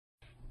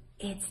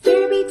It's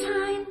derby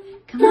time,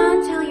 come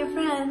on tell your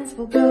friends,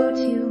 we'll go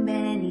to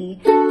many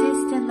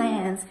distant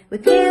lands.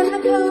 With Dan the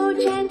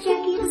coach and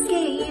Jackie the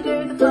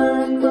skater, the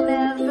fun will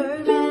never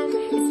end.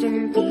 It's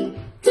derby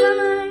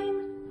time.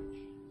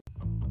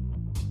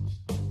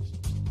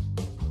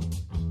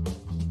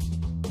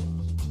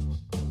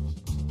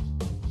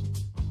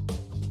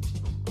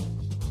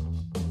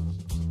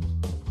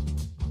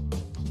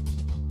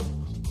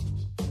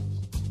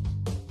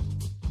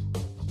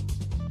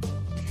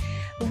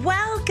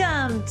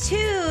 Welcome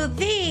to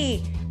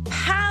the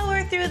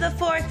Power Through the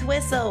Fourth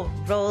Whistle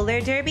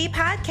Roller Derby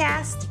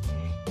podcast.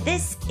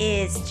 This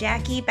is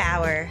Jackie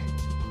Bauer.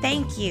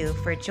 Thank you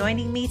for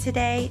joining me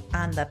today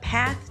on the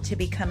path to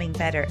becoming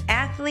better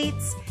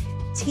athletes,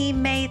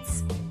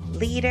 teammates,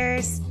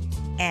 leaders,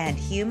 and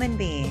human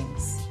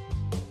beings.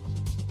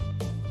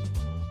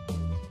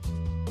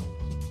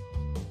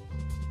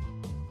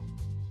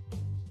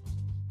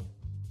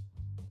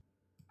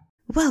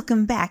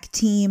 Welcome back,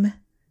 team.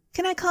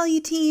 Can I call you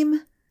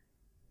team?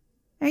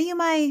 Are you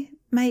my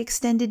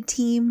extended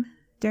team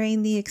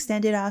during the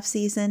extended off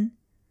season?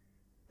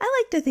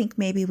 I like to think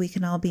maybe we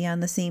can all be on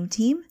the same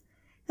team.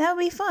 That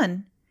would be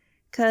fun,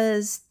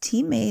 'cause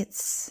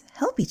teammates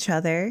help each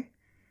other.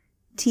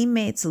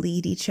 Teammates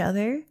lead each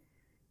other.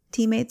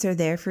 Teammates are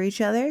there for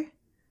each other.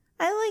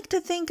 I like to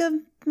think of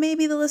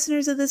maybe the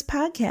listeners of this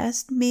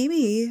podcast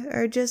maybe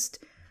are just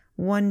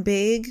one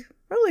big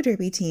roller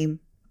derby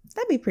team.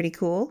 That'd be pretty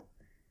cool.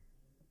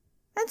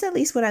 That's at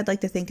least what I'd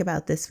like to think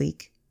about this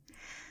week.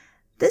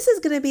 This is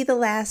going to be the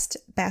last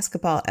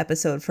basketball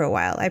episode for a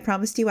while. I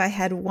promised you I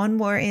had one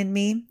more in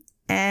me,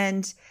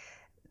 and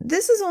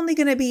this is only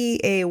going to be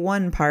a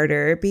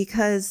one-parter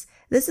because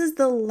this is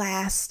the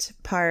last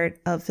part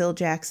of Phil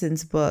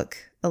Jackson's book,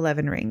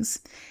 11 Rings.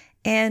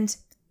 And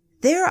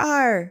there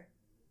are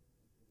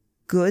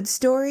good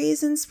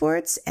stories in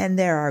sports, and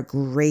there are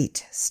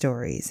great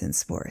stories in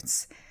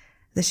sports.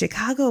 The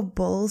Chicago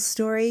Bulls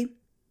story,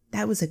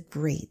 that was a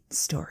great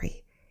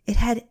story. It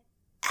had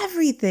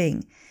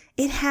everything.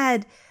 It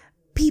had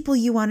people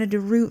you wanted to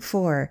root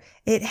for.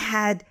 It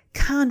had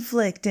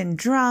conflict and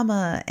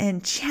drama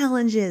and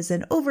challenges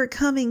and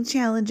overcoming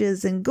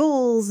challenges and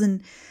goals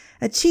and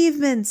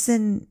achievements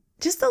and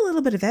just a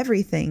little bit of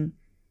everything.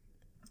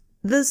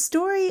 The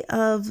story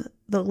of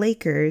the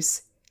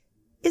Lakers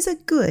is a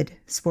good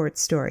sports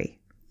story.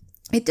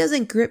 It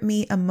doesn't grip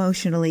me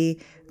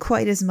emotionally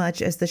quite as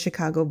much as the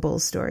Chicago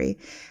Bulls story.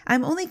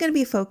 I'm only going to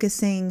be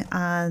focusing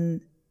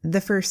on the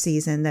first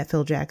season that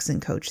Phil Jackson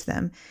coached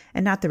them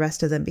and not the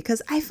rest of them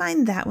because I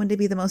find that one to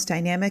be the most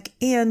dynamic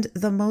and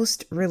the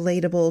most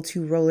relatable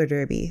to roller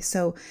derby.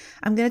 So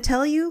I'm going to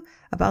tell you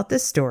about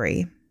this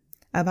story,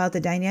 about the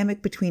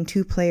dynamic between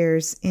two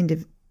players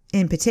in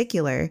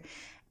particular.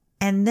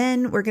 And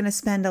then we're going to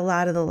spend a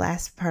lot of the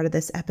last part of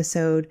this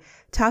episode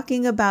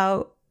talking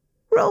about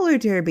roller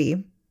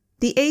derby.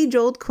 The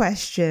age-old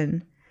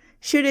question,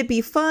 should it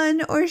be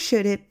fun or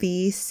should it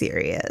be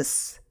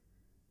serious?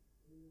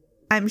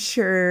 I'm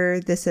sure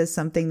this is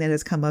something that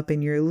has come up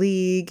in your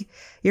league.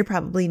 You're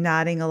probably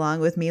nodding along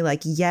with me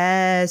like,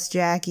 yes,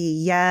 Jackie,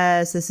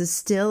 yes, this is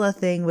still a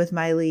thing with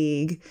my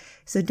league.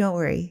 So don't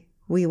worry,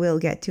 we will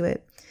get to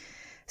it.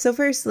 So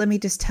first, let me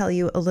just tell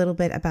you a little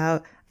bit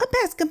about a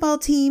basketball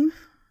team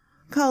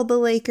called the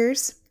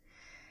Lakers.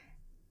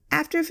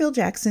 After Phil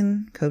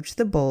Jackson coached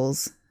the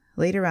Bulls,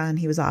 later on,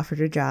 he was offered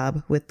a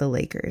job with the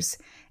Lakers.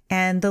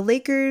 And the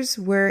Lakers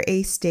were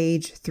a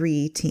stage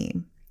 3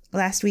 team.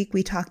 Last week,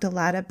 we talked a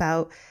lot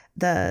about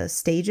the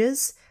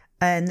stages,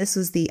 and this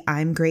was the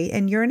I'm great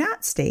and you're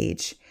not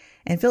stage.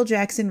 And Phil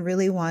Jackson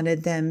really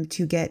wanted them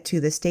to get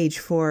to the stage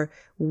 4,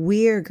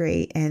 we're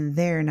great and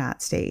they're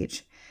not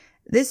stage.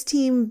 This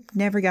team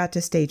never got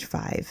to stage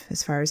 5,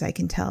 as far as I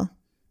can tell.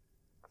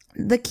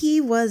 The key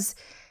was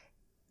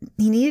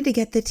he needed to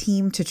get the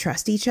team to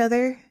trust each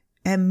other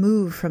and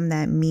move from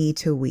that me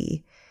to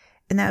we.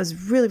 And that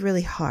was really,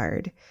 really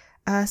hard,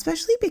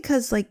 especially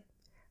because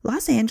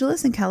Los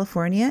Angeles and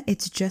California,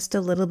 it's just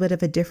a little bit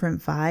of a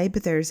different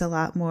vibe. There's a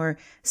lot more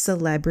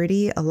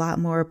celebrity, a lot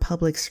more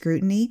public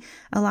scrutiny,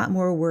 a lot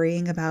more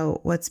worrying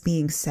about what's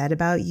being said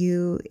about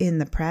you in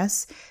the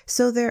press.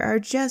 So there are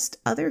just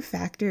other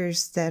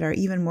factors that are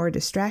even more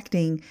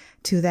distracting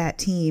to that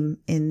team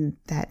in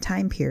that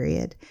time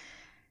period.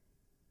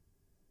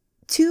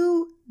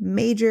 2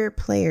 major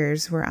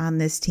players were on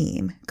this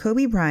team,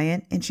 Kobe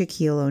Bryant and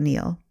Shaquille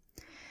O'Neal.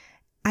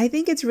 I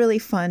think it's really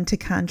fun to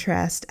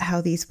contrast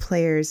how these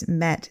players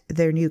met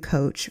their new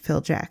coach,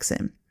 Phil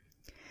Jackson.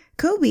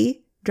 Kobe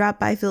dropped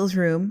by Phil's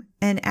room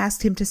and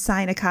asked him to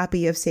sign a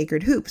copy of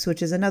Sacred Hoops,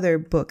 which is another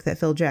book that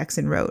Phil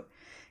Jackson wrote.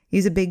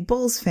 He's a big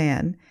Bulls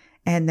fan,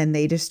 and then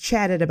they just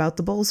chatted about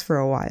the Bulls for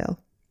a while.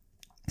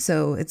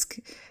 So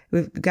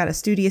we've got a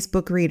studious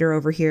book reader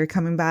over here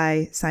coming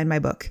by, sign my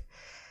book.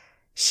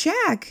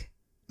 Shaq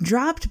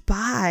dropped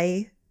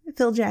by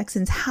Phil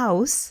Jackson's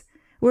house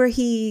where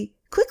he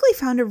quickly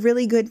found a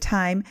really good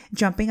time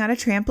jumping on a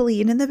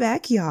trampoline in the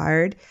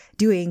backyard,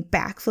 doing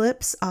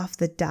backflips off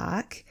the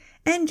dock,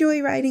 and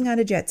joyriding on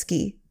a jet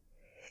ski.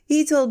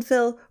 He told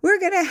Phil,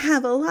 "We're going to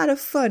have a lot of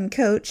fun,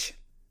 coach."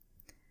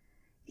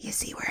 You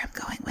see where I'm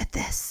going with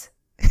this?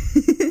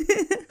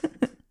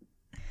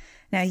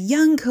 Now,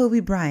 young Kobe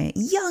Bryant,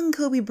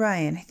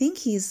 I think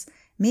he's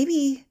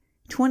maybe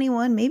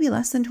 21, maybe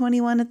less than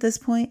 21 at this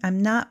point.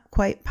 I'm not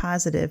quite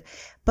positive,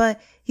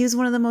 but he was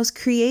one of the most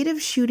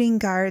creative shooting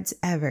guards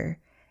ever.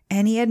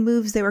 And he had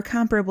moves that were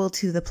comparable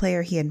to the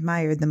player he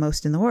admired the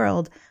most in the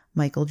world,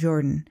 Michael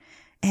Jordan,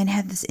 and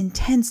had this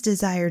intense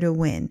desire to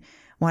win,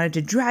 wanted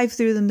to drive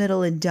through the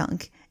middle and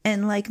dunk.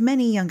 And like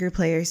many younger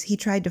players, he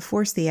tried to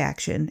force the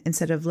action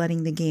instead of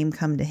letting the game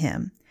come to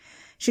him.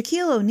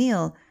 Shaquille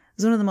O'Neal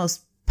was one of the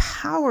most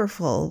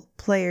powerful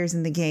players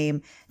in the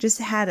game, just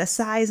had a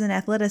size and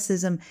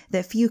athleticism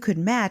that few could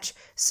match,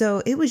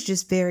 so it was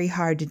just very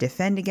hard to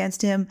defend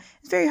against him.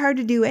 It's very hard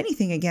to do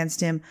anything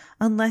against him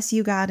unless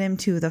you got him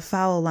to the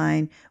foul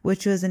line,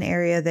 which was an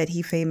area that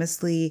he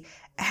famously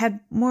had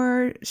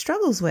more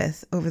struggles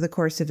with over the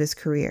course of his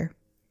career.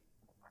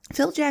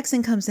 Phil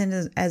Jackson comes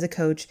in as a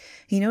coach.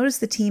 He noticed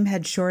the team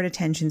had short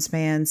attention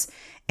spans,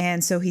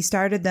 and so he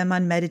started them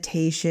on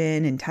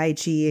meditation and Tai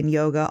Chi and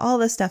yoga, all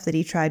the stuff that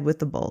he tried with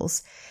the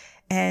Bulls.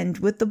 And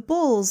with the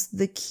Bulls,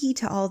 the key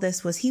to all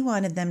this was he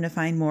wanted them to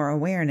find more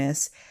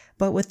awareness.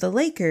 But with the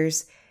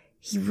Lakers,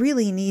 he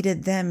really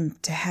needed them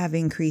to have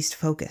increased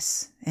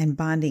focus and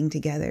bonding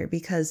together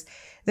because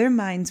their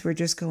minds were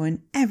just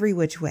going every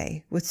which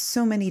way with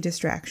so many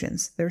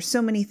distractions. There were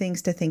so many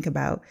things to think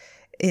about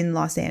in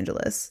Los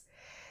Angeles.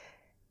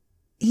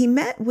 He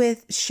met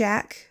with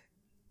Shaq,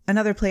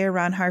 another player,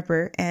 Ron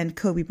Harper, and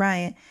Kobe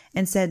Bryant,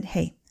 and said,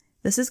 "Hey,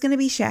 this is going to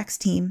be Shaq's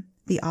team.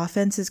 The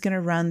offense is going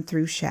to run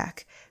through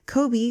Shaq.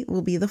 Kobe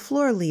will be the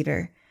floor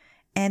leader."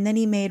 And then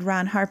he made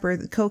Ron Harper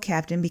the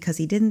co-captain because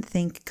he didn't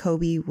think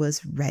Kobe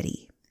was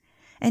ready.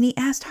 And he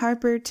asked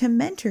Harper to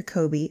mentor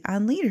Kobe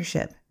on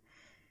leadership.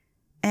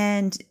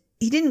 And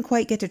he didn't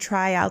quite get to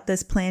try out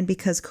this plan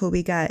because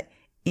Kobe got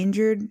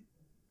injured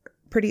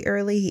pretty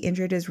early. He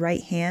injured his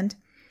right hand.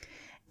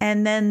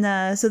 And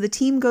then, so the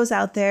team goes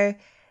out there,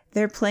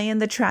 they're playing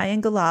the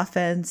triangle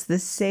offense, the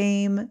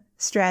same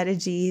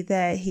strategy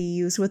that he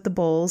used with the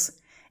Bulls.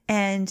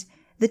 And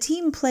the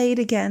team played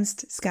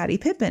against Scottie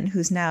Pippen,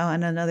 who's now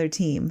on another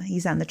team.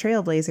 He's on the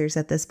Trailblazers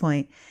at this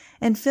point.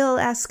 And Phil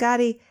asked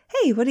Scottie,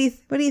 "Hey, what do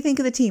you think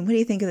of the team? What do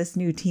you think of this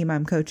new team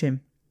I'm coaching?"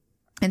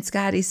 And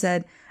Scottie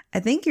said, "I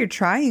think your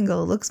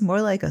triangle looks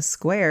more like a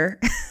square."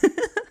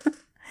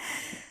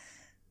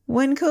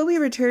 When Kobe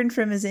returned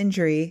from his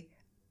injury,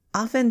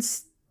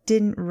 offense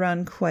didn't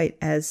run quite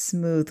as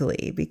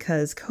smoothly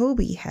because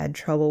Kobe had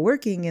trouble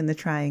working in the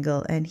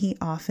triangle and he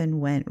often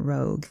went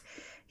rogue.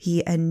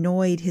 He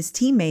annoyed his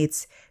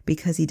teammates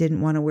because he didn't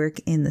want to work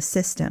in the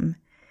system.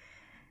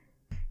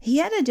 He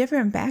had a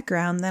different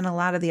background than a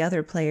lot of the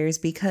other players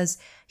because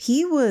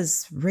he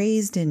was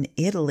raised in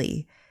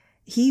Italy.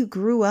 He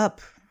grew up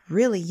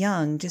really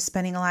young, just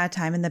spending a lot of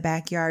time in the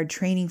backyard,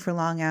 training for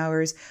long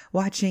hours,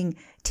 watching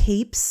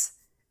tapes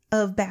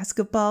of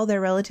basketball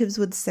their relatives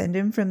would send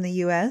him from the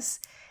US.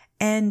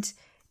 And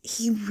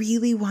he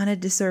really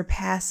wanted to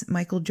surpass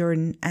Michael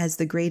Jordan as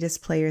the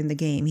greatest player in the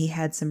game. He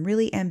had some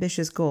really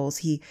ambitious goals.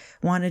 He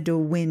wanted to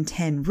win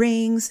 10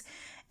 rings.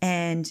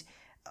 And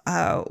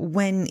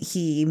when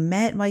he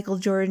met Michael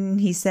Jordan,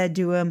 he said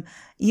to him,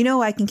 "You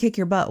know, I can kick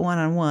your butt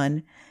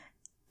one-on-one."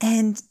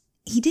 And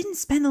he didn't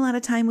spend a lot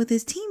of time with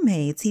his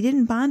teammates. He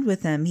didn't bond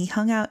with them. He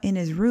hung out in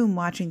his room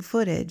watching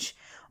footage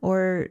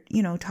or,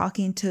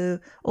 talking to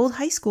old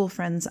high school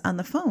friends on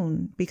the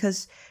phone.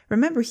 Because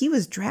remember, he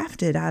was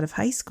drafted out of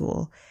high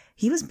school.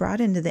 He was brought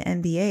into the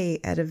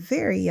NBA at a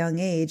very young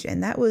age,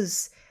 and that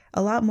was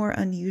a lot more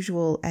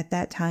unusual at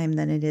that time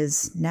than it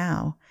is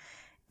now.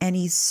 And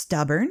he's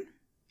stubborn,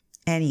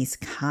 and he's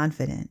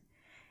confident.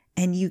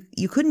 And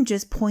you couldn't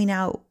just point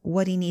out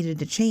what he needed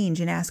to change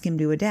and ask him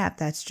to adapt.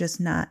 That's just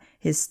not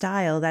his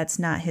style. That's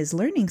not his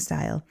learning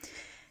style.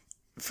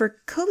 For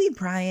Kobe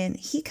Bryant,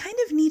 he kind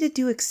of needed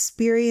to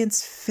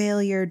experience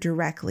failure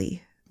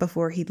directly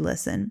before he'd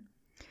listen,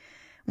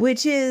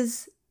 which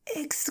is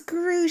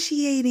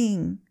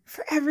excruciating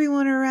for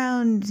everyone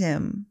around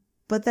him.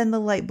 But then the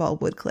light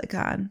bulb would click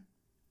on.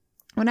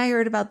 When I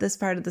heard about this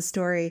part of the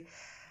story,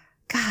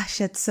 gosh,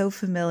 it's so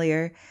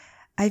familiar.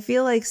 I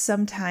feel like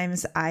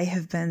sometimes I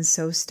have been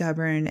so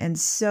stubborn and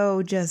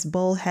so just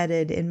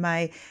bullheaded in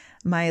my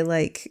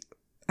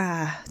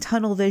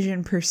tunnel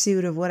vision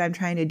pursuit of what I'm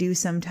trying to do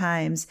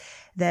sometimes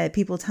that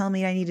people tell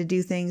me I need to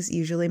do things,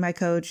 usually my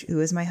coach,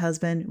 who is my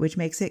husband, which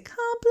makes it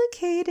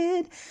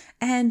complicated.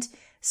 And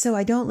so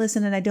I don't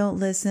listen and I don't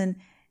listen.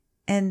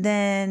 And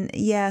then,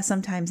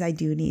 sometimes I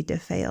do need to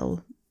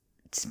fail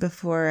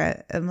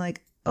before I'm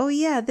like, "Oh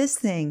yeah, this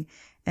thing."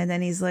 And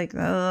then he's like,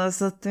 "Oh, that's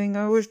the thing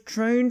I was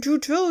trying to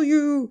tell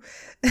you."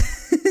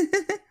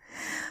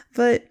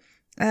 But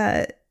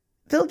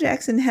Phil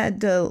Jackson had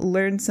to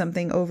learn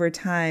something over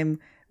time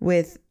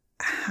with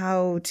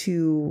how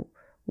to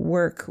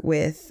work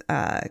with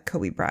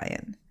Kobe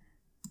Bryant.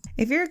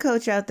 If you're a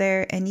coach out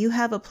there and you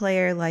have a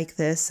player like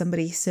this,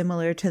 somebody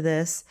similar to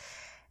this,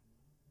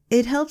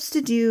 it helps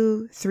to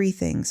do 3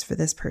 things for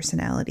this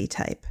personality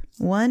type.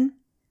 1,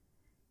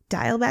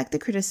 dial back the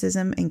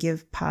criticism and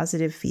give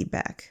positive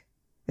feedback.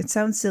 It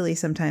sounds silly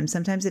sometimes.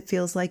 Sometimes it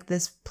feels like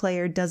this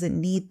player doesn't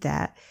need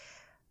that,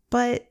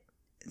 but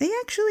they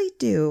actually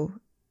do.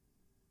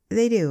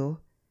 They do.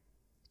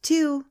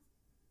 2,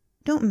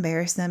 don't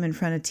embarrass them in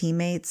front of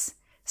teammates.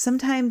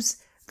 Sometimes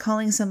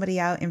calling somebody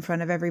out in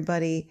front of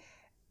everybody,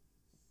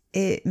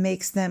 it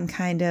makes them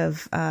kind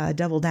of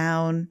double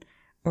down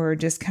or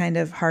just kind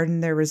of harden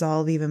their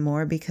resolve even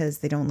more because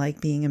they don't like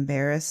being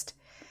embarrassed.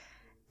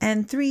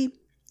 And 3,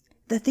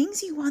 the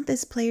things you want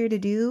this player to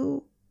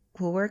do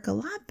will work a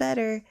lot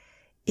better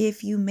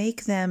if you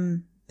make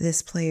them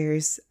this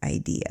player's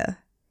idea.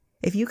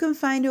 If you can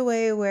find a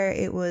way where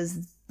it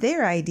was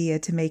their idea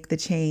to make the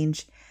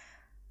change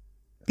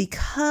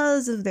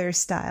because of their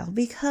style,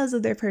 because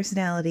of their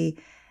personality,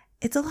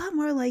 it's a lot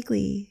more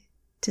likely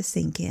to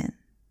sink in.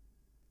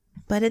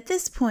 But at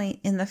this point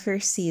in the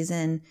first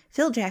season,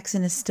 Phil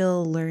Jackson is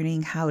still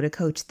learning how to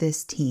coach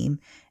this team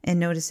and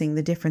noticing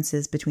the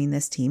differences between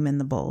this team and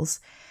the Bulls.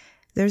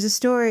 There's a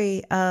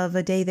story of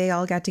a day they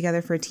all got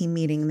together for a team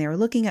meeting and they were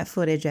looking at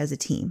footage as a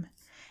team.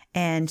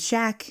 And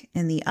Shaq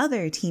and the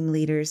other team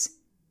leaders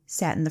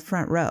sat in the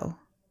front row.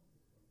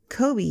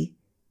 Kobe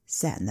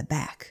sat in the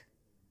back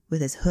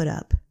with his hood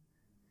up.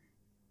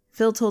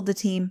 Phil told the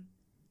team,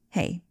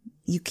 hey,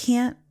 you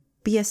can't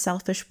be a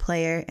selfish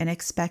player and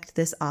expect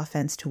this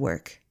offense to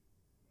work.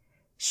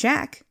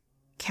 Shaq,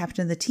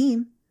 captain of the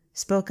team,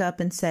 spoke up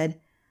and said,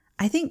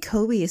 I think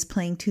Kobe is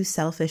playing too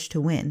selfish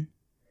to win.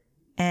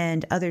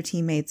 And other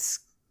teammates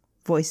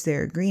voiced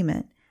their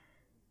agreement.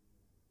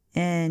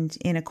 And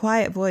in a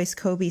quiet voice,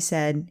 Kobe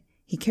said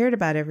he cared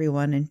about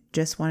everyone and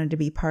just wanted to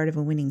be part of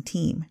a winning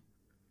team.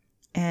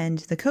 And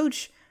the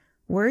coach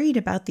worried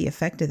about the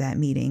effect of that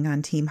meeting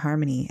on team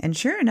harmony. And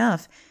sure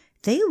enough,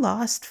 they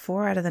lost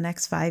 4 out of the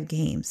next 5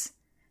 games.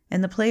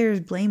 And the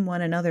players blame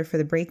one another for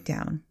the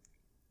breakdown.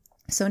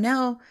 So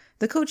now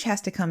the coach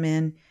has to come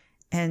in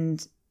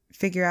and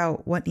figure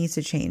out what needs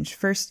to change.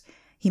 First,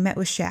 he met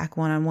with Shaq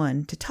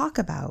one-on-one to talk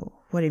about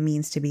what it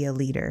means to be a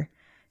leader,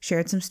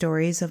 shared some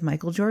stories of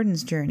Michael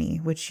Jordan's journey,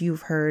 which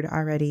you've heard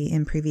already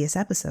in previous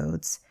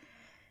episodes.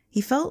 He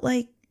felt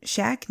like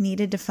Shaq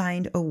needed to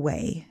find a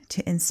way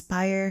to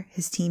inspire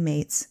his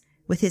teammates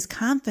with his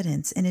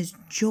confidence and his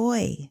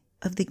joy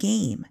of the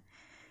game,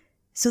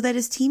 so that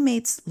his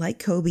teammates, like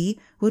Kobe,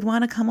 would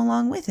want to come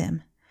along with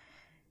him.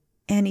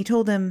 And he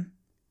told them,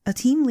 a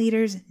team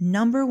leader's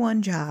number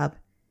 1 job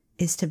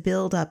is to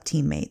build up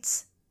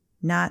teammates,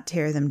 not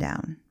tear them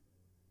down.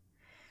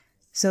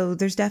 So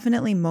there's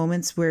definitely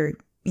moments where,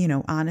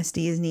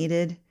 honesty is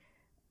needed.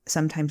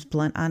 Sometimes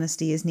blunt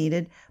honesty is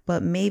needed,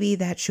 but maybe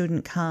that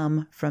shouldn't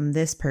come from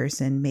this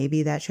person.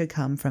 Maybe that should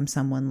come from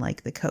someone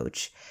like the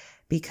coach,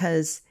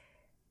 because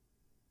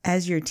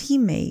as your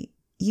teammate,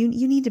 you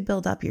need to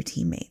build up your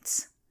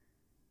teammates.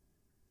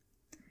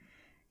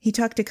 He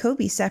talked to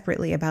Kobe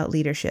separately about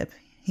leadership.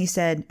 He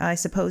said, I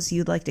suppose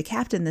you'd like to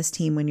captain this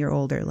team when you're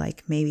older,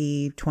 like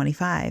maybe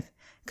 25.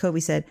 Kobe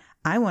said,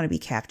 I want to be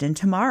captain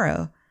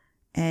tomorrow.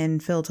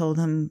 And Phil told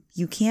him,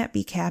 you can't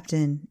be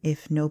captain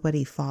if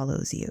nobody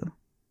follows you.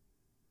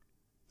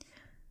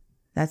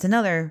 That's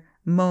another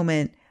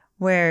moment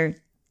where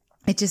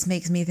it just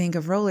makes me think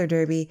of roller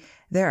derby.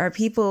 There are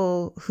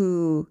people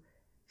who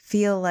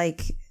feel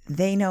like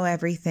they know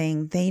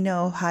everything. They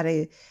know how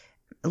to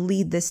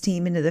lead this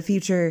team into the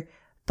future.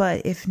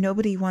 But if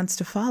nobody wants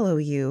to follow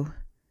you,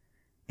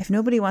 if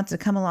nobody wants to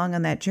come along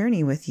on that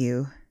journey with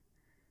you,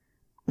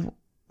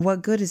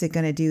 what good is it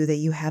going to do that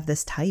you have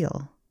this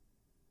title?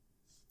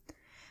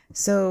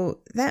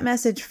 So that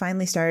message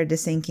finally started to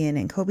sink in,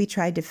 and Kobe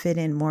tried to fit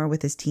in more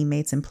with his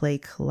teammates and play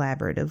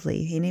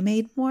collaboratively. And he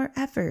made more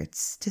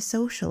efforts to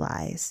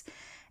socialize.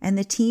 And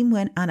the team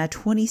went on a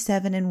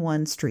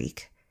 27-1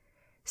 streak.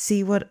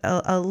 See what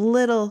a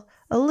little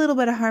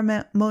bit of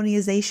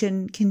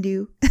harmonization can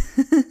do.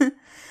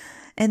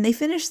 And they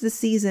finished the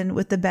season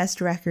with the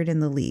best record in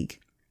the league.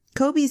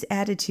 Kobe's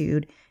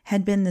attitude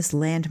had been this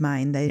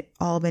landmine they'd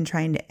all been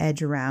trying to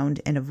edge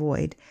around and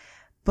avoid.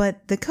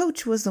 But the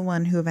coach was the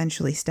one who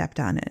eventually stepped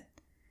on it.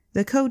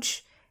 The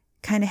coach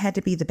kind of had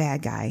to be the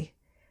bad guy.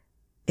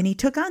 And he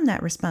took on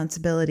that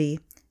responsibility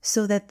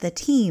so that the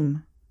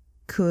team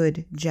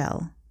could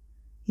gel.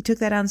 He took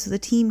that on so the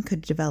team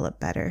could develop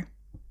better.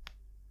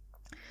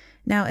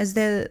 Now, as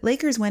the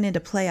Lakers went into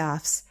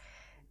playoffs,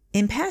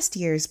 in past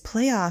years,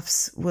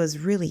 playoffs was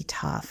really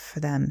tough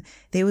for them.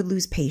 They would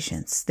lose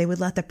patience. They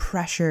would let the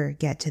pressure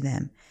get to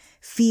them.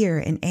 Fear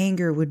and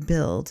anger would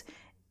build.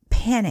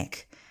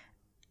 Panic.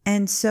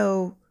 And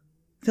so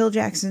Phil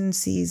Jackson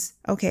sees,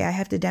 okay, I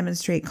have to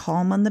demonstrate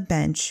calm on the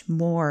bench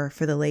more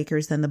for the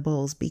Lakers than the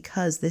Bulls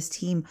because this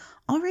team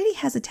already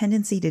has a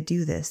tendency to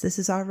do this. This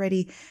is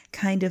already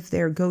kind of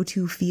their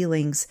go-to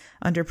feelings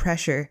under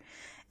pressure.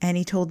 And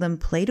he told them,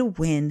 play to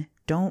win,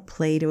 don't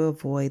play to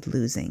avoid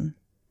losing.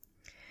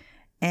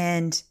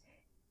 And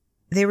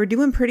they were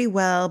doing pretty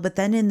well, but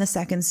then in the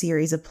second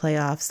series of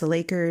playoffs, the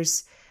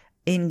Lakers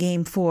in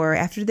Game 4,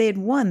 after they had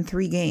won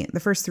the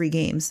first 3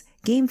 games,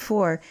 Game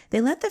 4, they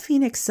let the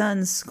Phoenix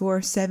Suns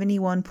score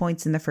 71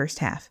 points in the first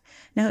half.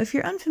 Now, if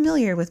you're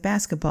unfamiliar with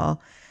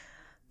basketball,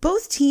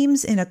 both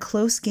teams in a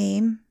close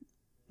game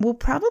will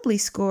probably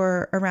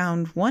score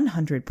around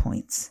 100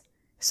 points.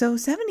 So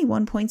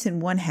 71 points in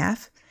one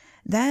half,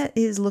 that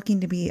is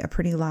looking to be a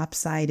pretty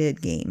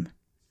lopsided game.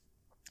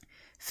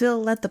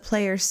 Phil let the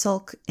players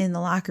sulk in the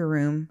locker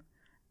room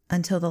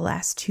until the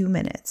last 2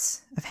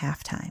 minutes of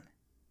halftime.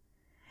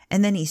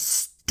 And then he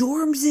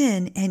storms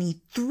in and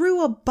he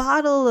threw a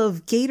bottle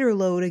of Gator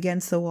Load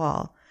against the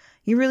wall.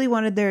 He really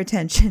wanted their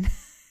attention.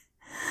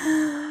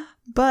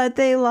 But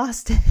they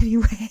lost it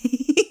anyway.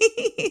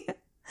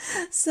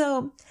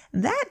 So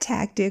that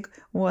tactic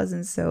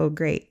wasn't so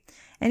great.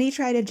 And he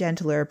tried a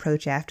gentler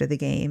approach after the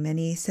game. And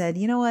he said,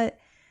 you know what?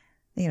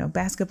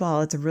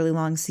 Basketball, it's a really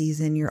long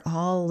season. You're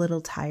all a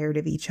little tired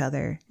of each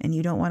other and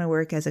you don't want to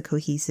work as a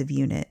cohesive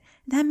unit.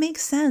 That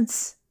makes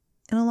sense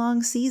in a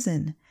long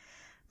season.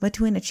 But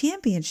to win a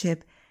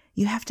championship,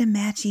 you have to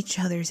match each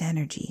other's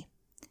energy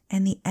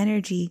and the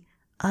energy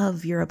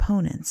of your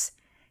opponents.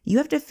 You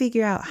have to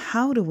figure out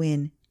how to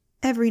win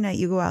every night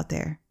you go out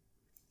there.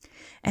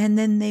 And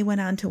then they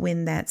went on to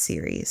win that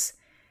series.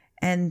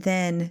 And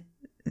then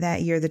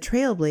that year, the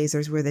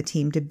Trailblazers were the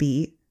team to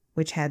beat,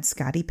 which had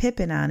Scottie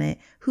Pippen on it,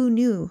 who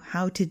knew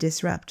how to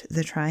disrupt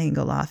the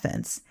triangle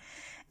offense.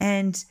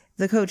 And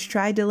the coach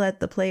tried to let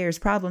the players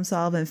problem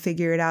solve and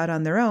figure it out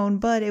on their own,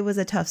 but it was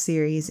a tough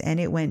series and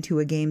it went to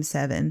a Game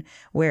 7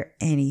 where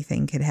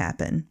anything could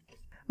happen.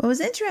 What was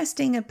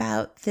interesting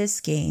about this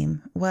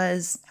game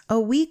was a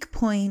weak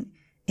point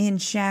in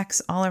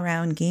Shaq's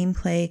all-around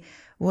gameplay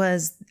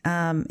was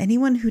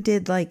anyone who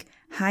did like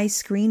high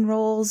screen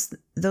rolls,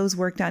 those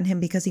worked on him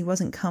because he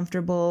wasn't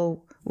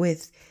comfortable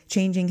with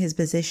changing his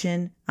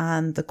position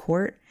on the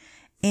court.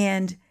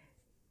 And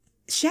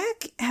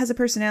Shaq has a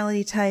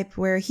personality type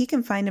where he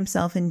can find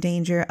himself in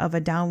danger of a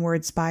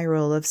downward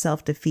spiral of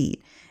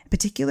self-defeat,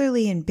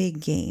 particularly in big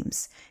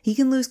games. He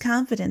can lose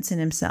confidence in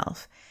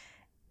himself.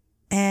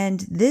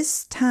 And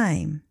this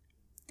time,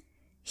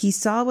 he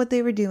saw what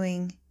they were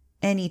doing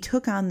and he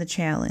took on the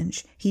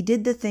challenge. He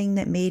did the thing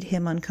that made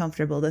him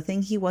uncomfortable, the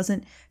thing he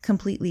wasn't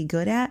completely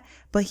good at,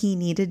 but he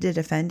needed to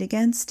defend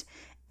against,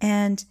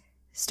 and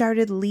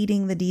started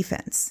leading the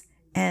defense.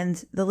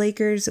 And the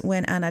Lakers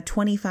went on a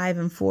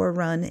 25-4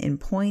 run in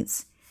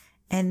points.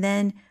 And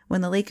then when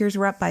the Lakers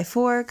were up by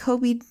 4,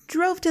 Kobe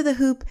drove to the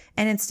hoop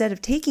and instead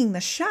of taking the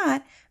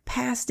shot,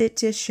 passed it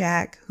to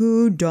Shaq,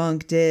 who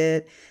dunked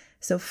it.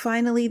 So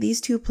finally,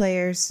 these two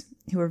players,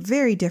 who are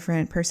very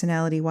different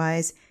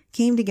personality-wise,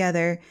 came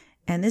together,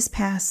 and this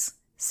pass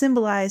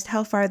symbolized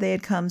how far they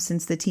had come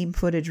since the team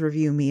footage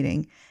review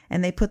meeting,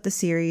 and they put the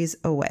series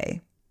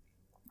away.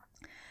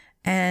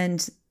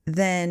 And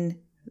then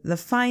the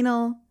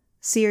final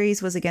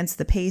series was against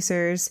the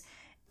Pacers,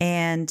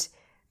 and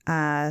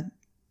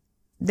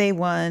they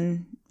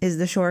won, is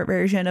the short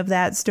version of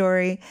that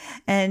story.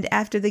 And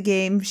after the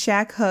game,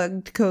 Shaq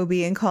hugged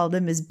Kobe and called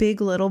him his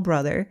big little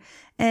brother,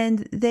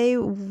 and they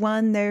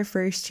won their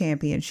first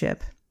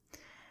championship.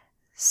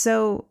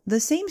 So the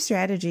same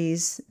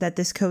strategies that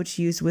this coach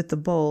used with the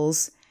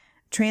Bulls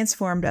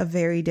transformed a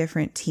very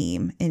different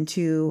team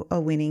into a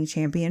winning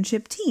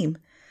championship team.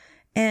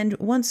 And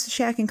once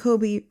Shaq and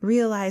Kobe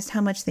realized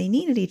how much they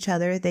needed each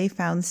other, they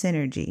found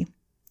synergy.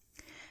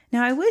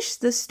 Now, I wish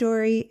the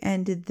story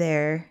ended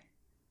there,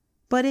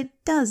 but it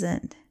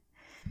doesn't.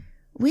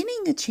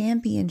 Winning a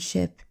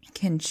championship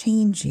can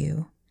change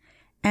you,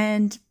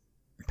 and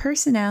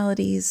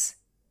personalities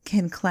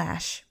can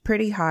clash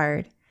pretty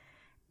hard.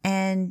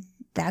 And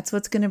that's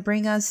what's going to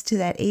bring us to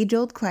that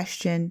age-old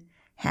question,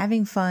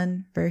 having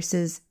fun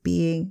versus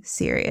being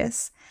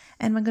serious.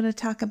 And we're going to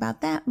talk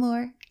about that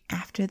more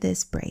after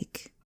this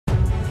break.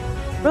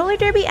 Roller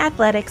Derby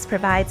Athletics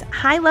provides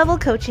high-level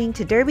coaching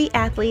to derby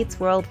athletes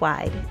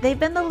worldwide. They've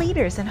been the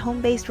leaders in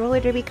home-based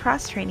roller derby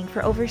cross-training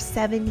for over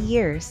 7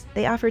 years.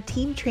 They offer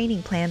team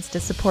training plans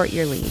to support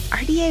your league.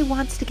 RDA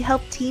wants to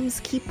help teams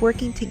keep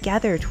working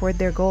together toward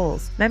their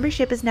goals.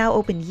 Membership is now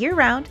open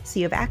year-round, so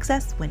you have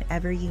access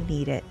whenever you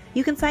need it.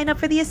 You can sign up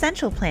for the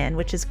Essential Plan,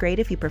 which is great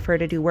if you prefer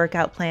to do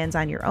workout plans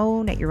on your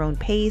own, at your own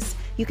pace.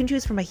 You can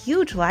choose from a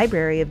huge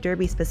library of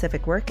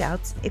derby-specific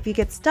workouts. If you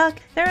get stuck,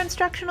 there are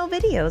instructional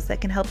videos that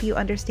can help you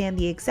understand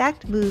the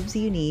exact moves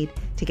you need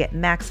to get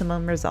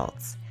maximum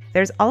results.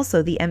 There's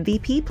also the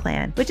MVP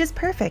plan, which is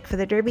perfect for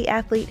the derby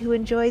athlete who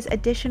enjoys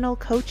additional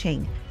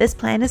coaching. This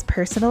plan is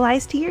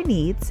personalized to your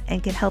needs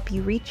and can help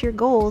you reach your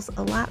goals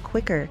a lot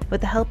quicker with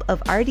the help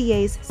of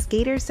RDA's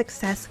Skater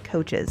Success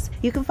Coaches.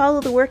 You can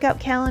follow the workout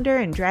calendar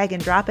and drag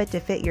and drop it to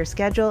fit your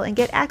schedule and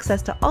get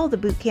access to all the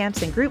boot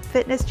camps and group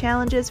fitness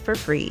challenges for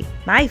free.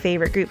 My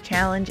favorite group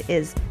challenge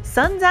is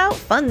Sun's Out,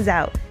 Fun's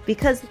Out,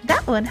 because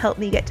that one helped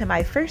me get to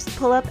my first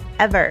pull-up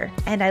ever.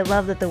 And I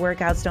love that the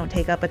workouts don't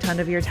take up a ton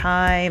of your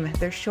time.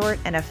 They're short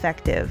and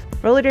effective.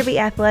 Roller Derby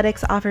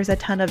Athletics offers a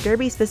ton of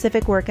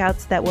derby-specific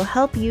workouts that will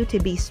help you to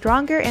be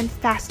stronger and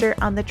faster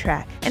on the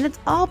track. And it's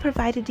all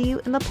provided to you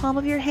in the palm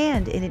of your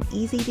hand in an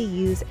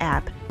easy-to-use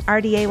app.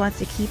 RDA wants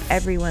to keep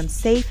everyone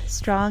safe,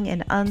 strong,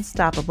 and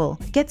unstoppable.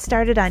 Get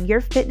started on your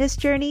fitness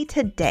journey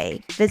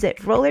today. Visit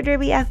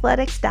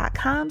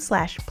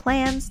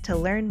rollerderbyathletics.com/plans to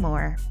learn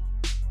more.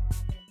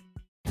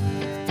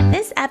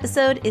 This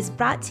episode is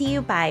brought to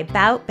you by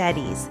Bout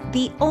Betties,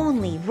 the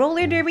only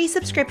roller derby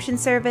subscription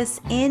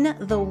service in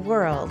the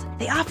world.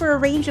 They offer a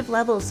range of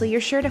levels, so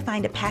you're sure to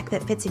find a pack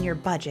that fits in your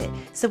budget.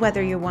 So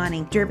whether you're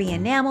wanting derby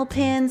enamel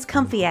pins,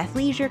 comfy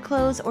athleisure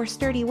clothes, or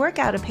sturdy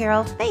workout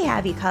apparel, they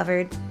have you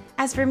covered.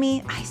 As for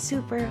me, I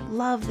super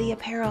love the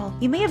apparel.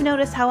 You may have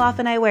noticed how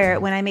often I wear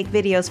it when I make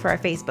videos for our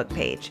Facebook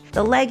page.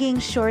 The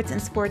leggings, shorts, and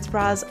sports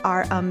bras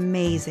are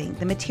amazing.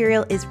 The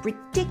material is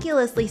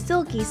ridiculously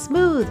silky,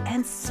 smooth,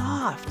 and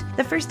soft.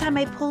 The first time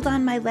I pulled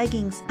on my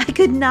leggings, I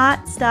could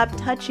not stop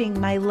touching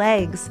my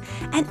legs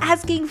and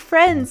asking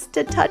friends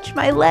to touch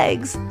my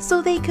legs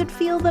so they could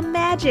feel the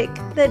magic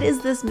that is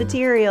this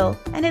material.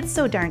 And it's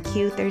so darn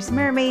cute. There's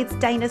mermaids,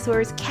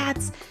 dinosaurs,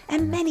 cats,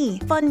 and many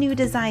fun new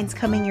designs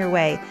coming your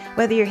way.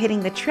 Whether you're hitting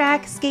the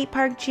track, skate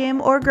park,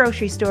 gym, or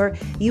grocery store,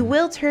 you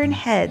will turn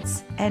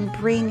heads and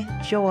bring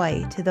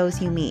joy to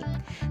those you meet.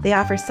 They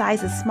offer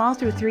sizes small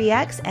through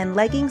 3X, and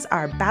leggings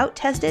are bout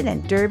tested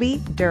and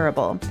derby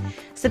durable.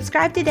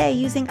 Subscribe today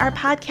using our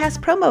podcast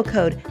promo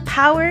code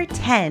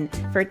POWER10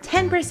 for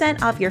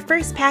 10% off your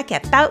first pack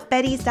at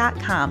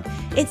boutbetties.com.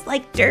 It's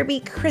like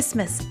Derby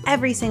Christmas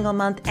every single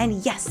month,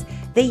 and yes,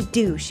 they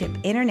do ship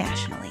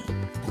internationally.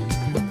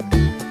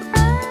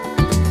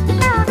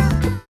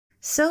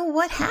 So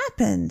what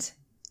happened?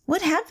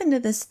 What happened to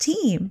this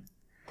team?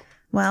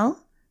 Well,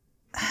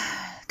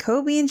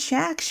 Kobe and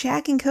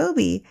Shaq and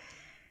Kobe.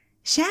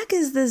 Shaq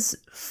is this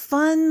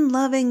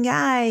fun-loving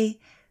guy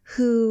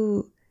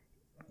who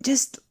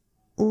just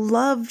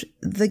loved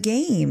the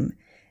game.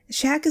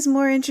 Shaq is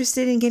more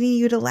interested in getting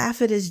you to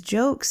laugh at his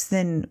jokes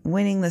than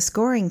winning the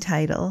scoring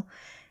title.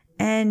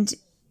 And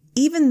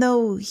even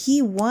though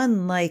he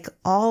won like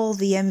all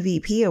the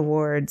MVP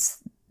awards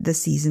the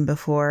season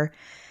before,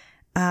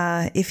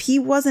 if he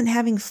wasn't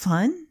having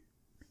fun,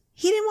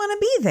 he didn't want to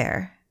be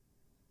there.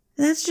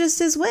 That's just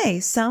his way.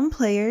 Some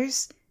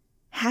players,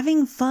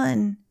 having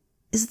fun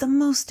is the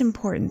most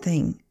important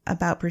thing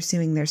about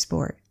pursuing their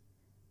sport.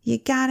 You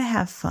gotta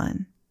have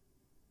fun.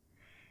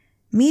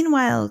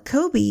 Meanwhile,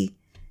 Kobe,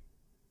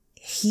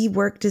 he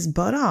worked his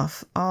butt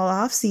off all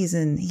off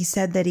season. He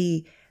said that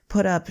he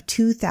put up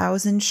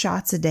 2,000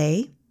 shots a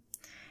day,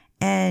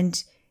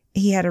 and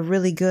he had a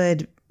really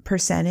good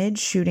percentage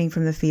shooting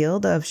from the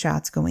field of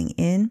shots going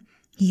in.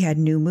 He had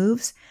new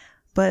moves,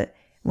 but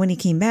when he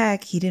came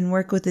back, he didn't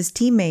work with his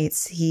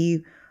teammates.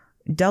 He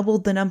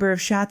doubled the number of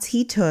shots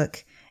he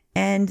took,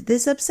 and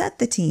this upset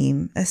the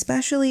team,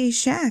 especially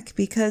Shaq,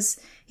 because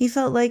he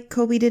felt like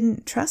Kobe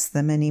didn't trust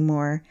them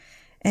anymore.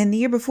 And the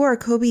year before,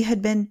 Kobe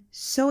had been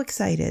so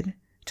excited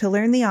to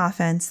learn the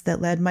offense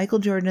that led Michael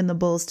Jordan and the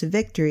Bulls to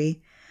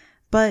victory,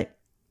 but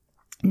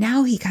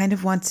now he kind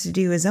of wants to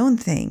do his own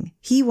thing.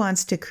 He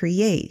wants to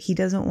create. He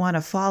doesn't want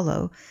to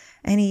follow,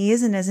 and he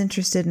isn't as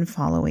interested in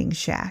following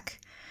Shaq.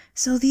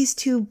 So these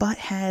two butt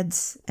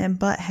heads,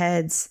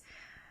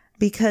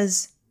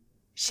 because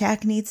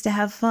Shaq needs to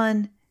have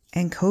fun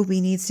and Kobe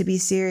needs to be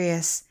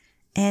serious,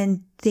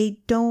 and they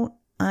don't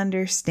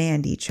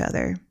understand each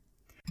other.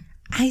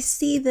 I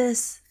see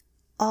this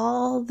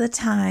all the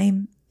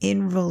time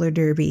in roller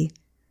derby.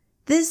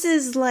 This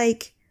is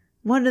like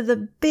one of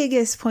the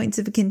biggest points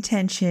of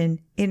contention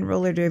in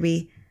roller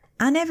derby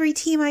on every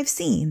team I've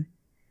seen.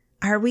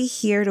 Are we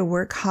here to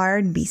work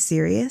hard and be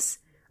serious,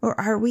 or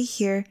are we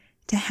here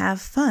to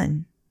have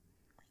fun?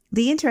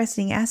 The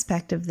interesting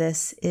aspect of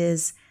this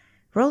is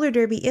roller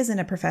derby isn't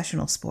a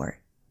professional sport,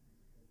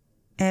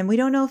 and we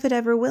don't know if it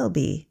ever will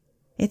be.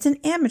 It's an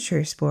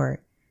amateur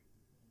sport.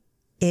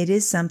 It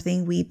is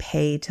something we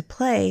pay to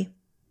play,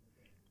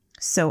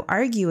 so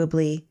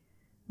arguably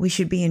we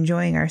should be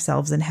enjoying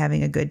ourselves and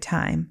having a good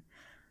time.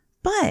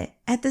 But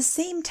at the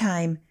same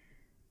time,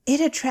 it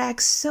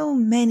attracts so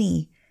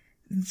many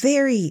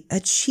very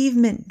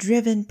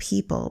achievement-driven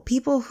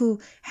people who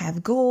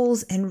have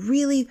goals and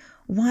really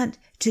want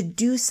to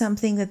do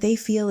something that they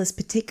feel is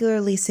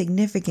particularly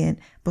significant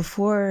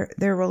before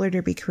their roller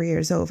derby career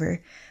is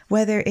over,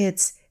 whether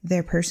it's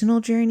their personal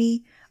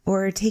journey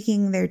or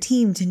taking their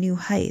team to new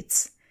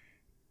heights.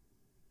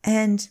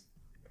 And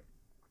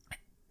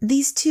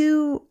these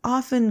two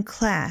often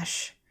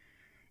clash.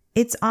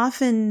 It's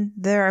often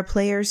there are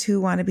players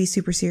who want to be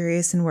super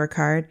serious and work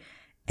hard,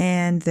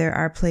 and there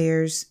are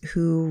players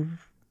who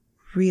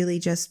really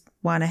just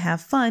want to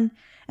have fun.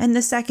 And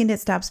the second it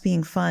stops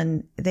being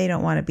fun, they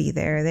don't want to be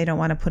there. They don't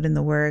want to put in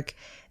the work.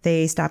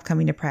 They stop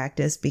coming to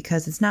practice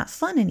because it's not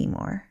fun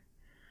anymore.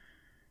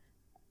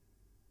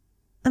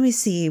 Let me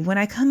see. When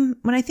I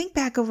think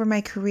back over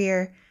my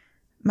career,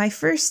 my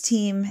first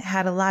team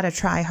had a lot of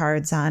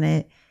tryhards on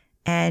it,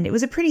 and it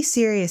was a pretty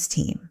serious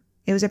team.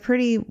 It was a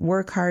pretty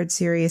work hard,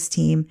 serious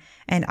team,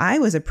 and I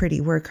was a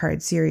pretty work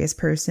hard, serious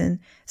person,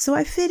 so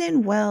I fit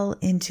in well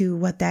into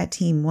what that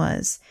team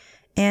was.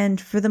 And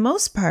for the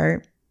most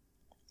part,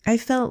 I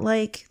felt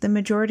like the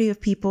majority of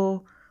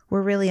people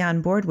were really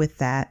on board with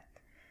that.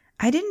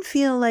 I didn't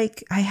feel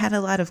like I had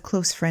a lot of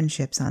close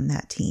friendships on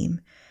that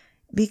team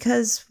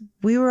because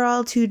we were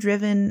all too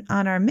driven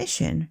on our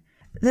mission.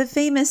 The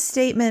famous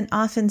statement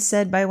often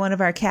said by one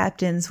of our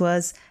captains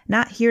was,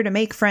 "Not here to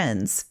make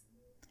friends."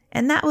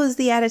 And that was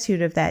the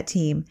attitude of that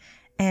team.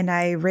 And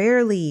I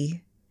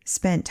rarely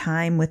spent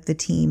time with the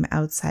team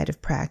outside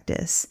of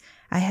practice.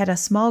 I had a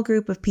small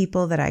group of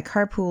people that I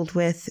carpooled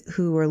with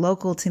who were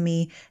local to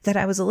me that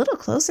I was a little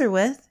closer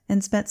with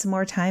and spent some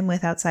more time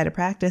with outside of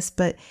practice,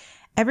 but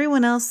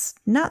everyone else,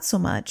 not so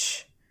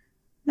much.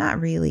 Not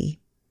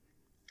really.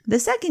 The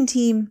second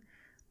team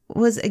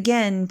was,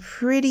 again,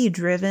 pretty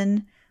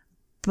driven,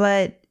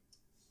 but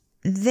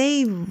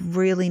they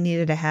really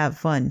needed to have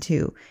fun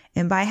too.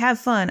 And by have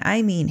fun,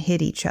 I mean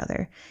hit each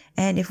other.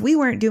 And if we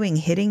weren't doing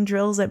hitting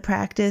drills at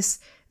practice,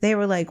 they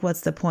were like,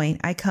 what's the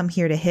point? I come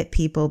here to hit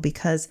people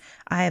because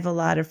I have a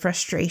lot of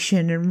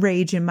frustration and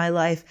rage in my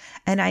life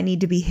and I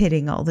need to be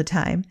hitting all the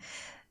time.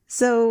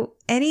 So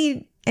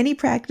any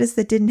practice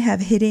that didn't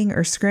have hitting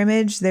or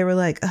scrimmage, they were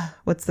like,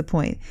 what's the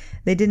point?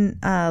 They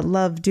didn't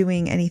love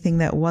doing anything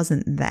that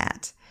wasn't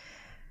that.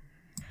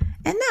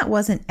 And that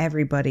wasn't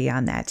everybody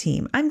on that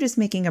team. I'm just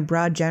making a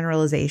broad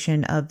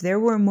generalization of there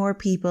were more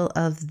people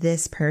of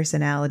this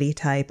personality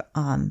type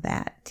on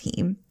that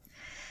team.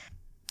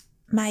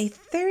 My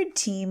third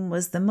team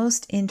was the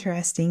most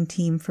interesting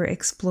team for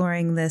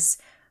exploring this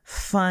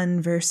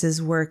fun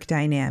versus work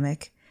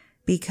dynamic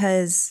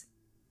because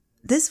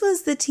this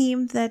was the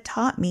team that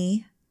taught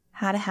me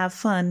how to have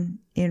fun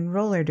in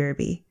roller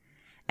derby.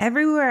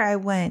 Everywhere I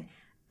went,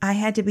 I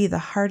had to be the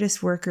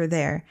hardest worker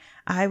there.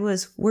 I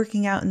was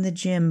working out in the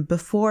gym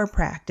before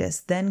practice,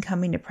 then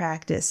coming to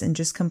practice and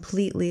just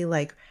completely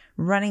like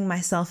running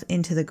myself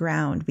into the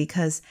ground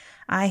because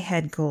I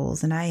had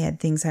goals and I had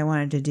things I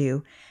wanted to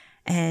do.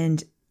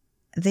 And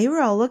they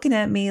were all looking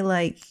at me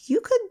like,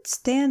 you could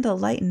stand to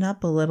lighten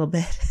up a little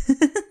bit.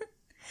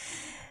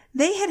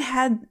 They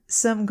had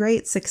some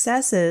great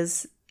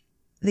successes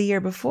the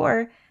year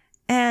before,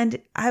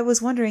 and I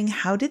was wondering,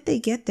 how did they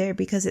get there?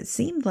 Because it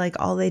seemed like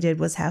all they did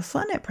was have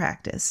fun at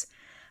practice.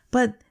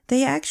 But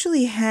they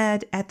actually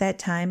had, at that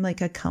time,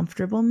 like a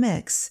comfortable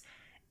mix.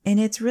 And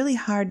it's really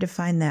hard to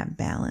find that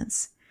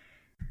balance.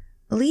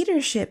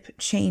 Leadership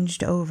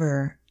changed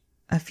over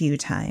a few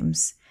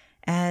times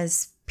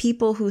as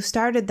people who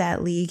started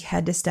that league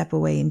had to step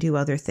away and do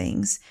other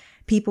things.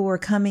 People were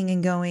coming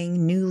and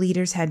going, new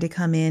leaders had to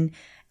come in,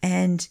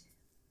 and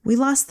we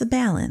lost the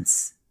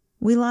balance.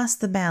 We lost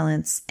the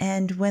balance,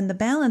 and when the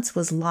balance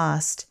was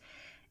lost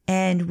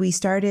and we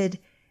started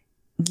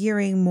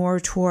gearing more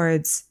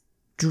towards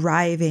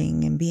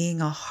driving and being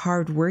a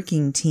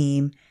hardworking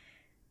team,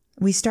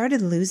 we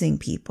started losing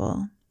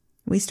people.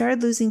 We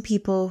started losing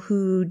people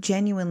who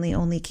genuinely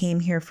only came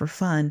here for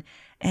fun,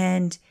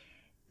 and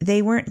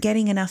they weren't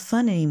getting enough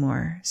fun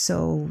anymore.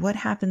 So what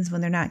happens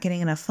when they're not getting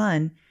enough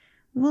fun?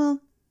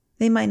 Well,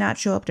 they might not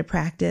show up to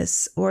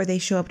practice, or they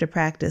show up to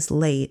practice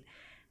late.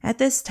 At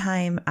this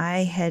time, I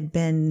had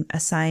been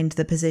assigned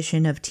the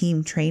position of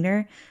team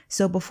trainer,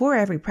 so before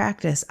every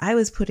practice, I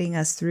was putting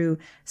us through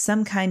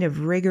some kind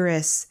of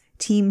rigorous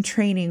team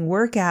training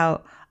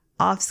workout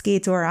off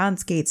skates or on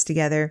skates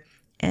together,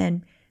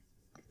 and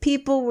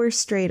people were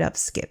straight up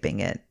skipping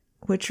it,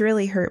 which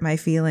really hurt my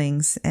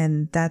feelings,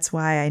 and that's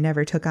why I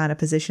never took on a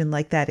position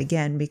like that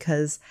again,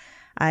 because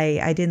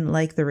I didn't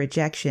like the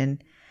rejection.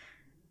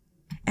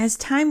 As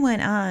time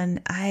went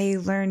on, I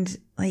learned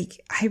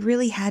I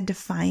really had to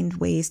find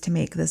ways to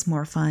make this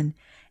more fun.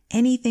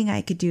 Anything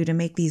I could do to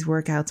make these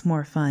workouts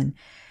more fun.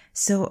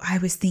 So I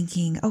was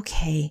thinking,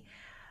 okay,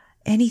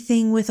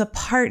 anything with a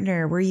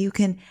partner where you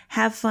can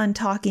have fun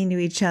talking to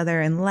each other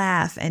and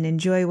laugh and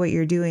enjoy what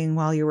you're doing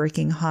while you're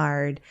working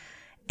hard.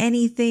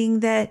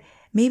 Anything that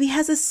maybe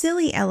has a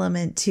silly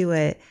element to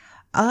it.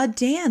 A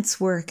dance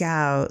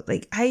workout.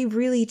 I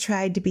really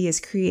tried to be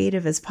as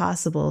creative as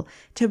possible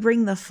to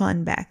bring the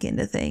fun back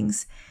into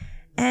things.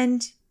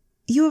 And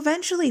you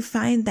eventually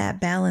find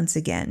that balance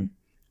again,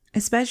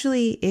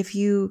 especially if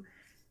you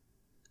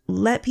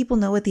let people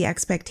know what the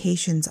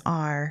expectations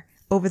are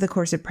over the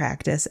course of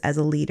practice as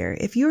a leader.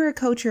 If you're a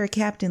coach or a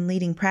captain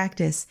leading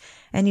practice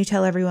and you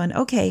tell everyone,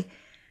 okay,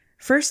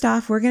 first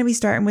off, we're going to be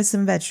starting with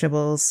some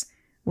vegetables,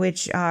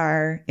 which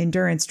are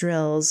endurance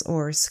drills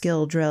or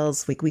skill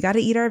drills. We got to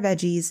eat our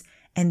veggies,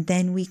 and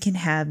then we can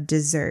have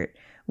dessert,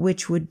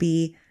 which would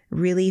be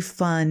really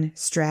fun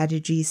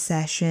strategy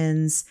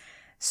sessions,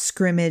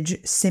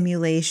 scrimmage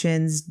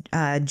simulations,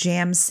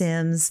 jam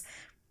sims,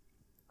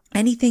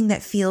 anything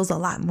that feels a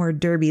lot more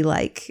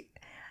derby-like.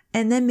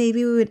 And then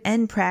maybe we would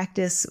end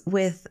practice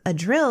with a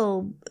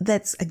drill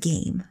that's a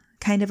game,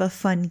 kind of a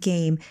fun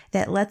game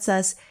that lets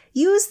us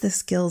use the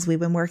skills we've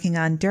been working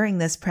on during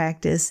this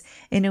practice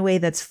in a way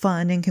that's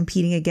fun and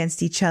competing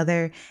against each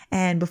other.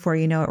 And before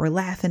you know it, we're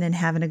laughing and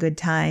having a good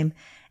time.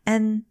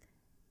 And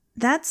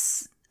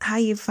that's how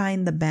you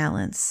find the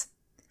balance.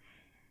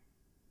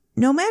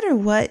 No matter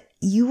what,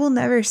 you will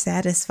never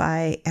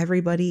satisfy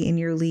everybody in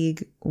your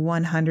league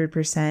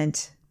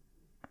 100%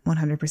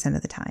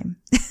 of the time.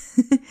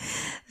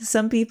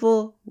 Some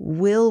people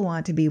will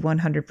want to be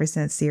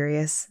 100%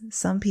 serious.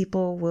 Some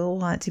people will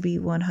want to be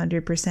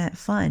 100%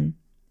 fun.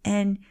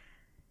 And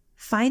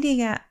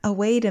finding a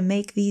way to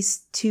make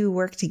these two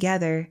work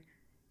together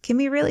can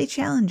be really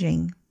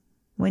challenging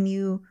when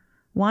you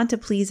want to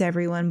please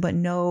everyone, but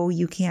know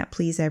you can't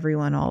please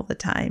everyone all the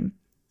time.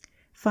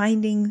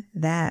 Finding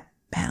that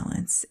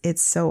balance,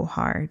 it's so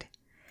hard.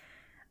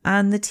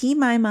 On the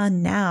team I'm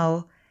on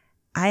now,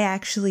 I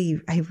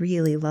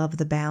really love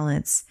the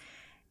balance.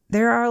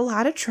 There are a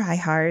lot of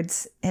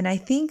tryhards, and I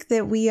think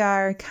that we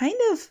are kind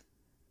of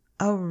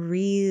a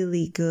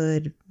really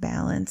good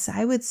balance.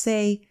 I would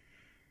say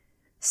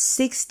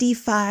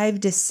 65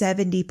 to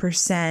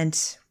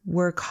 70%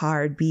 work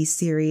hard, be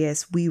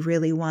serious. We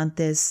really want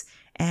this,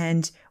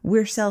 and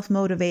we're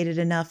self-motivated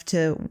enough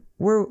to,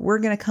 we're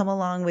going to come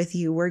along with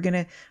you. We're going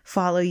to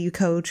follow you,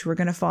 coach. We're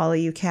going to follow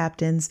you,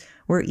 captains.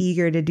 We're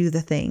eager to do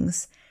the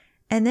things.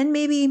 And then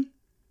maybe,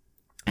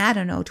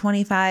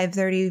 25,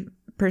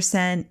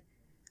 30%,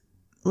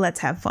 let's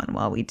have fun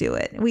while we do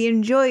it. We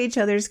enjoy each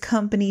other's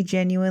company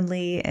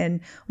genuinely.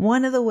 And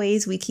one of the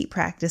ways we keep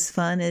practice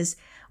fun is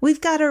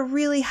we've got a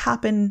really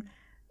hoppin'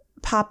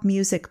 pop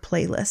music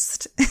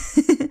playlist.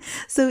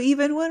 So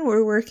even when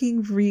we're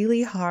working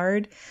really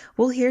hard,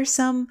 we'll hear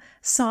some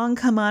song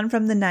come on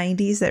from the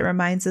 90s that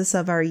reminds us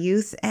of our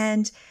youth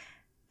and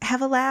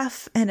have a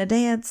laugh and a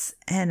dance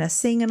and a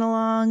singing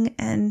along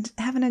and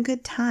having a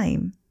good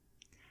time.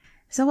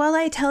 So while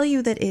I tell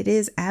you that it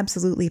is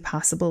absolutely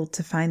possible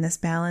to find this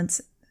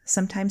balance,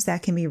 sometimes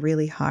that can be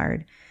really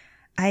hard.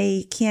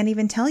 I can't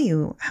even tell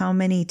you how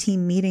many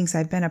team meetings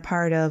I've been a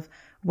part of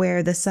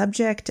where the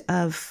subject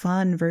of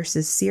fun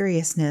versus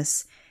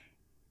seriousness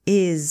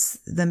is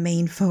the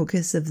main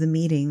focus of the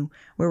meeting,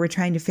 where we're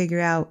trying to figure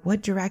out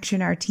what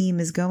direction our team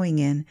is going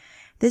in.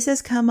 This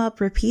has come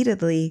up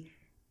repeatedly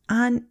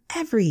on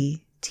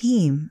every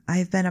team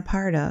I've been a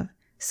part of.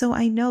 So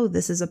I know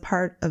this is a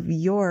part of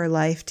your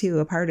life too,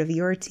 a part of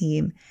your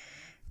team.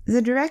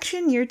 The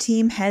direction your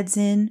team heads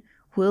in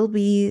will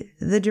be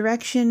the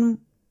direction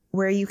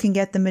where you can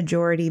get the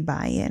majority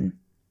buy-in.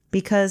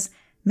 Because,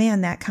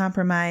 man, that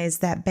compromise,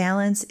 that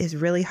balance is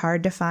really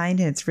hard to find,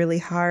 and it's really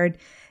hard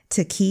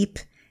to keep.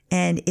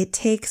 And it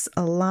takes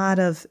a lot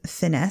of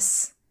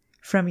finesse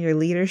from your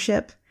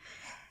leadership.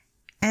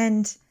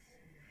 And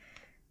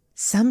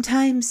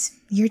sometimes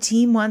your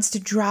team wants to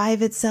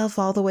drive itself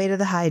all the way to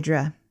the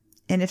Hydra.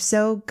 And if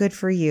so, good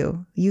for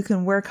you. You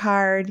can work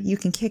hard, you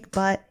can kick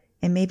butt,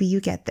 and maybe you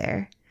get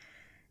there.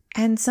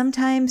 And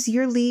sometimes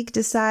your league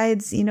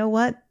decides, you know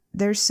what?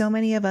 There's so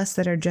many of us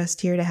that are just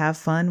here to have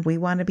fun. We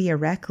want to be a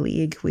rec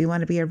league. We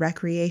want to be a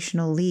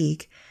recreational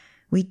league.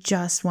 We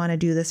just want to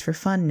do this for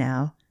fun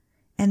now.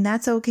 And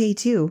that's okay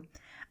too.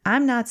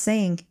 I'm not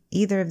saying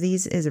either of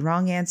these is a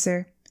wrong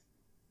answer.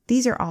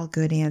 These are all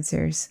good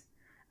answers.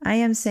 I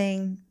am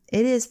saying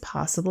it is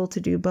possible to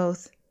do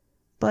both,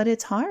 but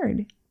it's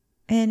hard.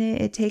 And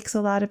it takes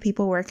a lot of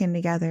people working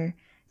together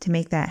to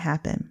make that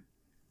happen.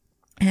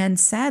 And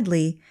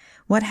sadly,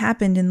 what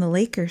happened in the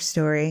Lakers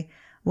story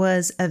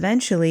was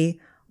eventually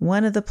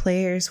one of the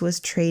players was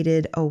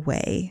traded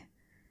away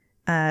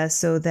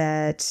so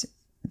that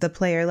the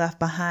player left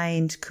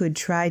behind could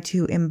try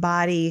to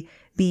embody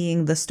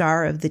being the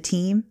star of the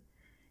team.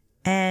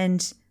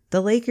 And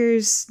the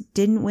Lakers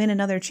didn't win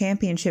another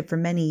championship for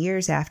many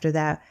years after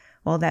that,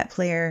 while that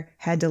player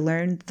had to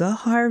learn the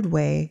hard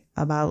way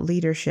about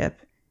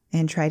leadership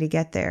and try to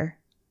get there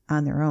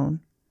on their own.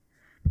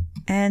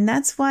 And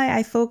that's why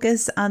I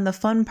focus on the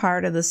fun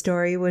part of the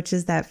story, which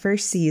is that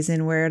first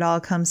season where it all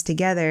comes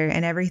together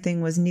and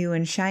everything was new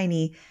and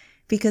shiny,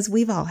 because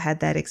we've all had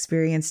that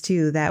experience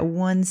too, that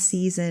one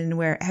season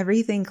where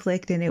everything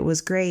clicked and it was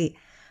great.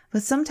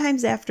 But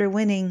sometimes after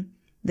winning,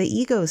 the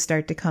egos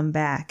start to come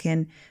back,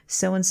 and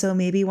so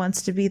maybe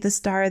wants to be the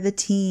star of the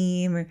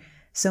team, or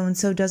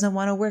so-and-so doesn't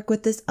want to work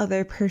with this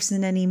other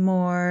person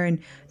anymore and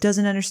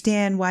doesn't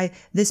understand why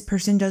this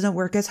person doesn't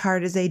work as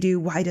hard as they do.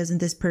 Why doesn't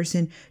this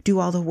person do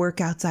all the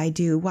workouts I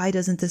do? Why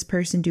doesn't this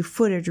person do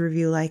footage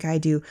review like I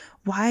do?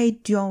 Why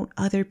don't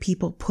other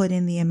people put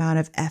in the amount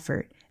of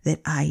effort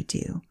that I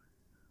do?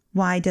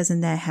 Why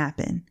doesn't that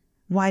happen?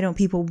 Why don't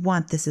people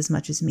want this as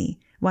much as me?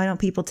 Why don't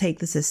people take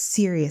this as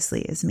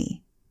seriously as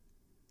me?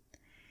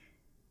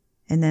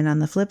 And then on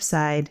the flip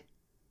side,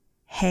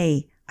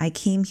 hey, I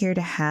came here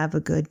to have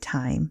a good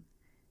time.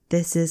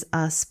 This is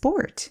a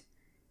sport.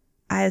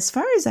 As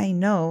far as I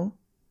know,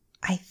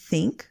 I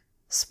think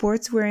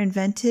sports were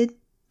invented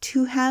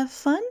to have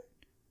fun.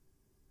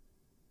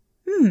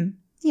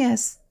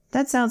 Yes,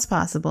 that sounds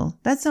possible.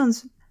 That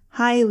sounds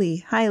highly,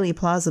 highly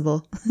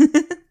plausible.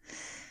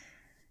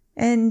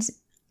 And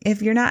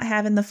if you're not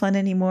having the fun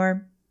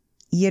anymore,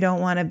 you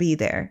don't want to be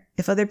there.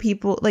 If other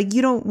people, like,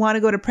 you don't want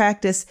to go to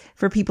practice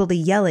for people to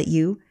yell at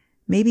you.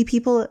 Maybe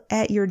people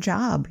at your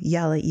job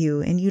yell at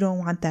you and you don't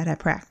want that at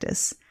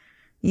practice.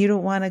 You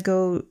don't want to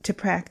go to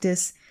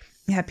practice,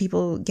 have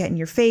people get in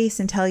your face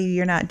and tell you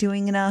you're not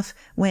doing enough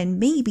when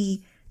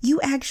maybe you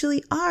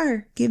actually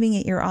are giving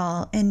it your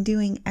all and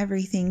doing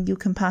everything you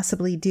can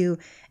possibly do.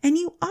 And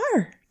you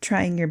are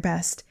trying your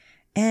best.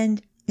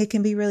 And it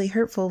can be really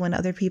hurtful when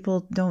other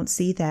people don't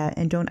see that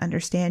and don't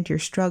understand your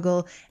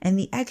struggle and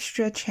the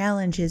extra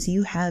challenges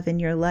you have in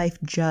your life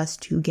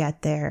just to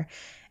get there.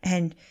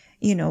 And,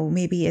 you know,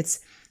 maybe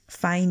it's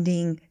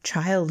finding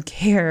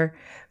childcare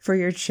for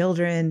your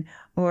children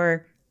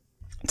or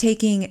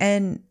taking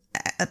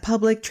a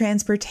public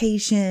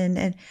transportation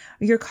and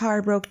your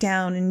car broke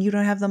down and you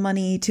don't have the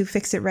money to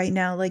fix it right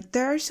now. Like,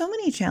 there are so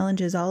many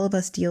challenges all of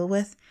us deal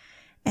with.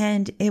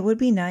 And it would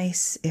be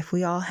nice if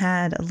we all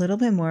had a little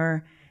bit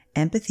more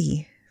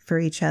empathy for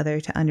each other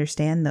to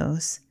understand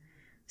those.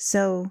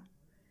 So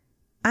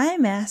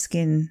I'm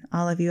asking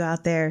all of you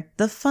out there,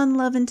 the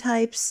fun-loving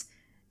types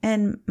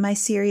and my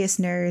serious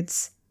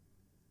nerds,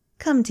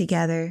 come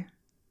together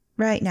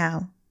right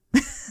now.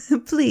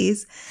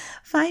 Please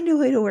find a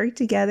way to work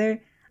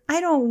together.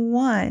 I don't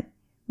want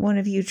one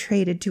of you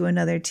traded to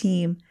another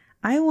team.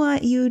 I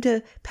want you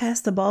to pass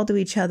the ball to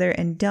each other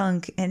and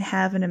dunk and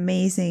have an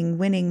amazing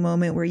winning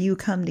moment where you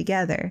come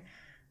together.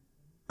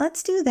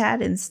 Let's do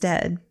that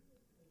instead.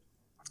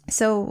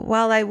 So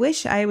while I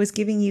wish I was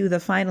giving you the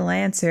final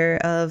answer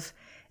of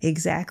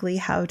exactly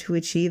how to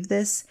achieve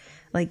this,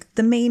 like,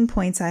 the main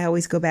points I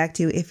always go back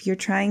to, if you're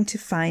trying to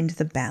find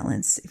the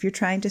balance, if you're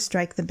trying to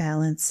strike the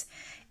balance,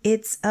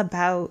 it's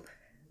about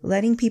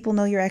letting people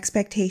know your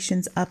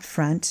expectations up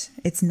front.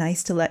 It's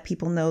nice to let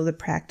people know the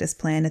practice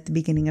plan at the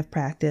beginning of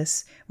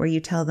practice, where you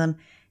tell them,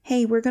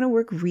 hey, we're going to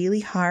work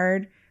really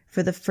hard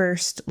for the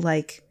first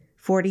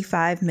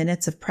 45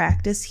 minutes of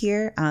practice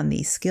here on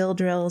these skill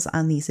drills,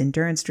 on these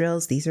endurance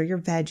drills. These are your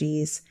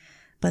veggies.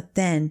 But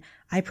then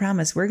I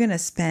promise we're going to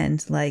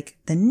spend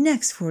the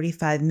next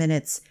 45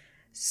 minutes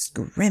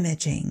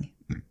scrimmaging.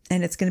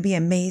 And it's going to be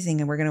amazing.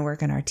 And we're going to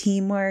work on our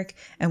teamwork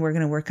and we're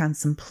going to work on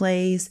some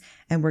plays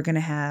and we're going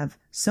to have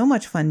so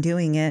much fun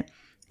doing it.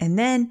 And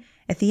then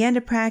at the end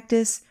of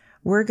practice,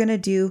 we're going to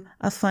do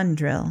a fun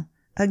drill,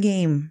 a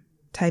game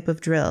type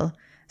of drill,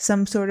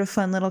 some sort of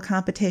fun little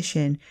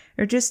competition,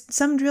 or just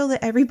some drill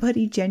that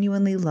everybody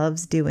genuinely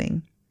loves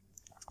doing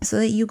so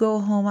that you go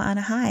home on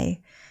a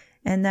high.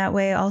 And that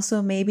way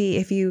also, maybe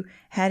if you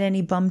had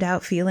any bummed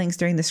out feelings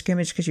during the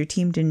scrimmage because your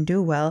team didn't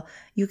do well,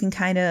 you can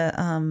kind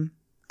of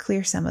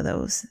clear some of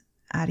those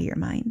out of your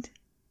mind.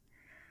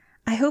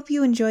 I hope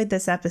you enjoyed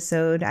this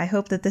episode. I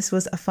hope that this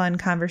was a fun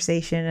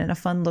conversation and a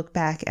fun look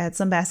back at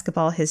some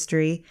basketball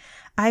history.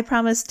 I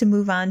promise to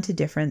move on to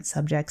different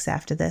subjects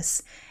after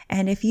this.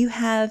 And if you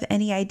have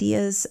any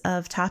ideas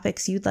of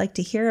topics you'd like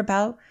to hear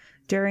about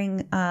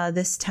during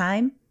this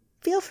time,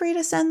 feel free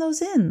to send those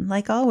in.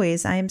 Like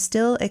always, I am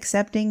still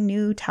accepting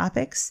new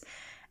topics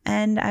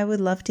and I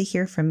would love to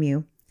hear from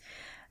you.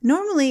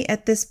 Normally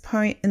at this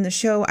point in the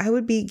show, I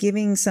would be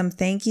giving some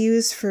thank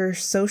yous for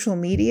social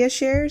media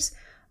shares,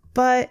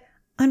 but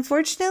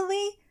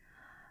unfortunately,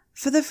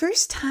 for the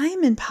first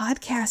time in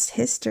podcast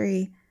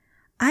history,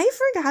 I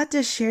forgot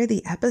to share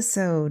the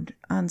episode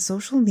on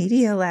social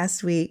media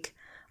last week.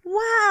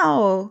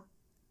 Wow.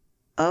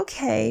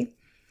 Okay.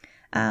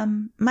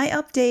 My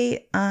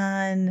update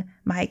on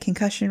my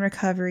concussion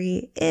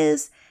recovery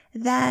is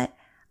that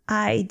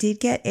I did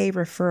get a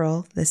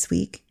referral this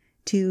week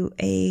to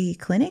a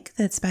clinic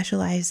that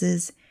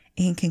specializes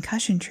in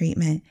concussion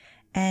treatment,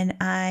 and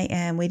I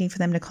am waiting for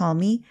them to call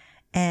me,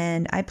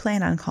 and I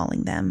plan on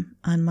calling them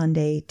on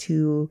Monday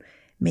to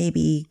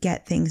maybe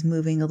get things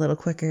moving a little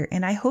quicker.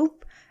 And I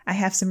hope I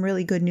have some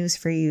really good news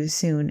for you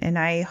soon. And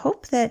I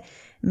hope that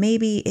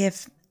maybe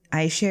if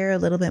I share a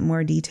little bit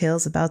more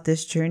details about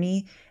this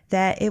journey,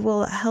 that it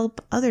will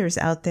help others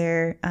out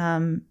there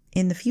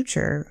in the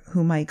future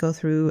who might go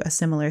through a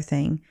similar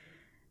thing.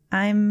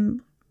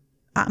 I'm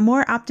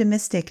more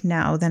optimistic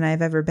now than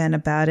I've ever been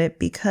about it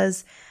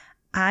because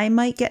I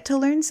might get to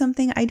learn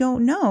something I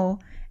don't know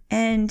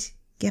and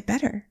get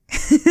better.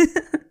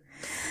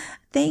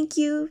 Thank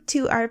you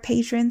to our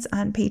patrons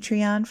on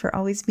Patreon for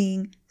always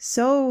being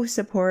so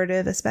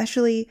supportive,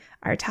 especially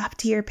our top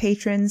tier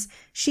patrons,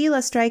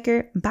 Sheila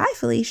Stryker, Bye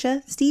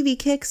Felicia, Stevie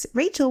Kicks,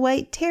 Rachel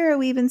White, Tara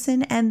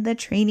Weavenson, and the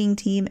training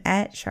team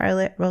at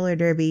Charlotte Roller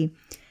Derby.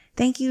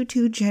 Thank you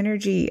to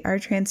Genergy, our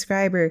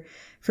transcriber,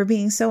 for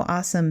being so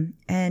awesome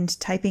and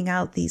typing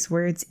out these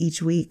words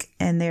each week.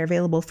 And they're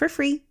available for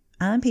free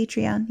on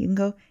Patreon. You can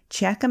go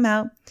check them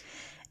out.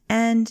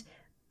 And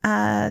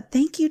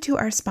thank you to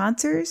our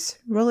sponsors,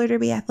 Roller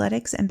Derby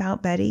Athletics and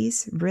Bout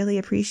Betties. Really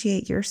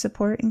appreciate your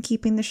support in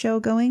keeping the show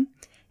going.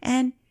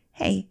 And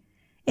hey,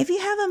 if you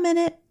have a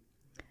minute,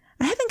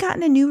 I haven't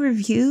gotten a new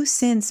review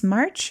since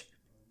March.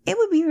 It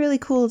would be really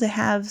cool to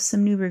have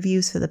some new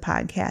reviews for the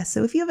podcast.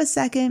 So if you have a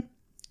second,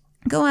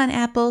 go on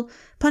Apple,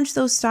 punch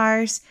those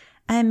stars,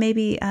 and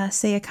maybe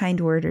say a kind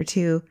word or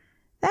two.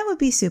 That would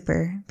be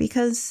super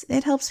because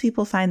it helps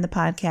people find the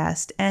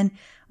podcast. And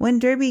when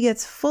Derby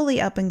gets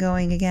fully up and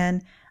going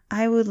again,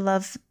 I would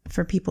love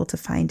for people to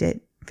find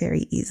it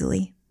very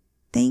easily.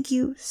 Thank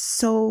you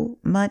so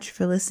much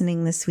for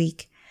listening this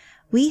week.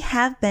 We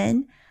have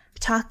been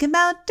talking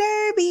about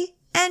Derby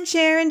and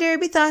sharing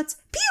Derby thoughts.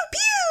 Pew,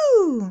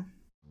 pew!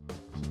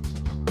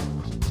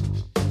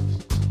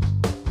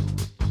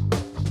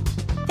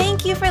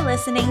 Thank you for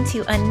listening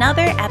to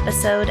another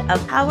episode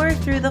of Power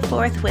Through the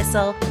Fourth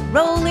Whistle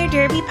Roller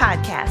Derby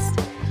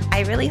Podcast.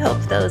 I really hope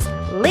those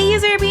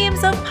laser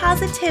beams of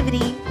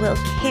positivity will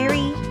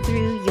carry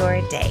through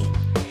your day.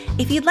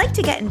 If you'd like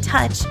to get in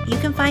touch, you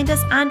can find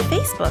us on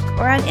Facebook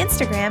or on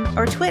Instagram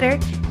or Twitter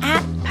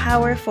at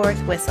Power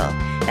Fourth Whistle.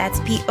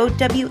 That's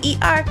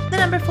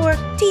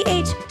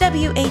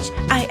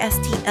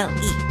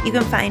POWER4THWHISTLE. You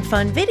can find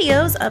fun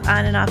videos of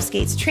On and Off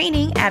Skates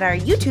training at our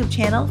YouTube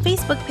channel,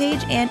 Facebook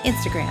page, and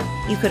Instagram.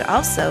 You could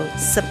also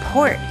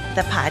support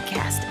the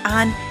podcast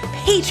on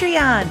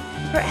Patreon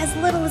for as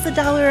little as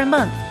 $1 a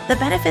month. The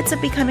benefits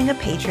of becoming a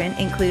patron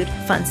include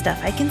fun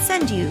stuff I can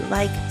send you,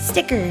 like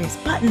stickers,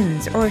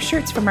 buttons, or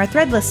shirts from our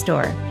Threadless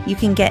store. You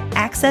can get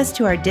access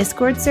to our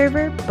Discord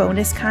server,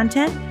 bonus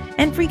content,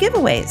 and free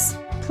giveaways.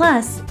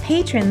 Plus,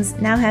 patrons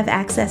now have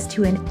access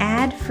to an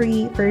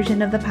ad-free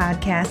version of the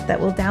podcast that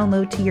will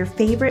download to your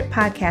favorite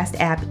podcast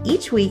app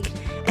each week,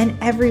 and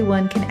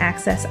everyone can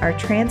access our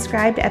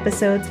transcribed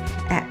episodes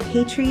at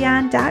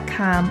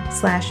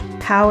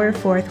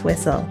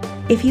patreon.com/powerfourthwhistle.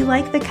 If you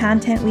like the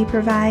content we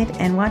provide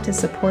and want to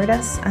support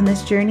us on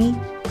this journey,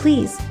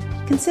 please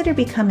consider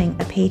becoming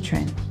a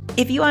patron.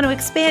 If you want to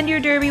expand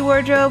your Derby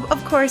wardrobe,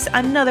 of course,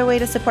 another way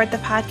to support the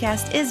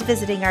podcast is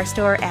visiting our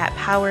store at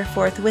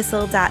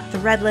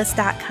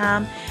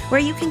powerfourthwhistle.threadless.com, where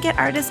you can get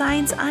our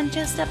designs on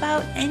just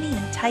about any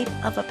type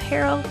of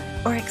apparel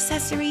or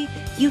accessory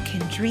you can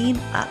dream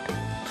up.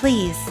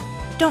 Please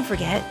don't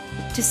forget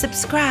to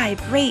subscribe,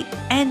 rate,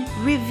 and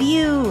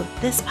review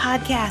this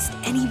podcast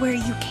anywhere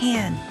you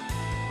can.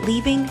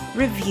 Leaving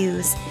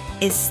reviews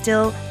is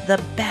still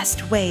the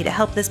best way to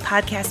help this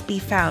podcast be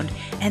found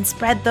and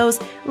spread those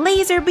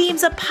laser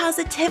beams of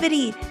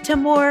positivity to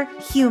more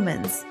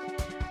humans.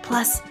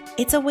 Plus,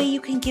 it's a way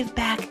you can give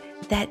back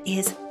that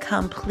is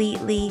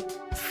completely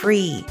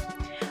free.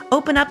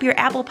 Open up your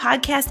Apple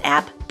Podcast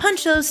app,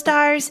 punch those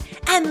stars,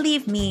 and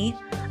leave me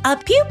a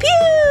pew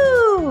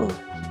pew!